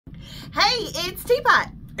Hey, it's Teapot.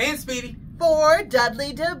 And Speedy. For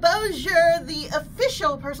Dudley DeBosier, the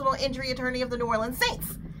official personal injury attorney of the New Orleans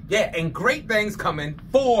Saints. Yeah, and great things coming.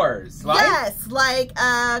 4's. Like? Yes, like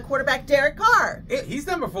quarterback Derek Carr. He's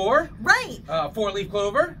number 4. Right. 4-leaf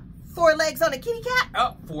clover. 4 legs on a kitty cat.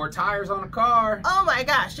 Oh, 4 tires on a car. Oh my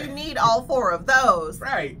gosh, you need all 4 of those.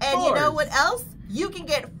 Right. And 4's. you know what else? You can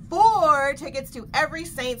get 4 tickets to every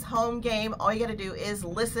Saints home game. All you got to do is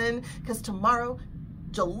listen, because tomorrow,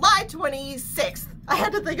 July 26th, I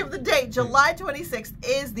had to think of the date, July 26th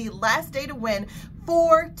is the last day to win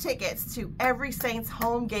 4 tickets to every Saints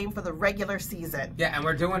home game for the regular season. Yeah, and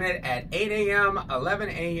we're doing it at 8 a.m., 11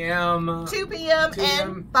 a.m., 2 p.m.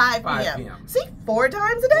 and 5 p.m. See, 4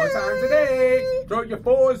 times a day. 4 times a day. Throw your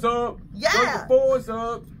 4's up. Yeah. Throw your 4's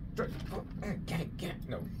up.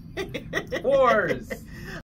 No. 4's.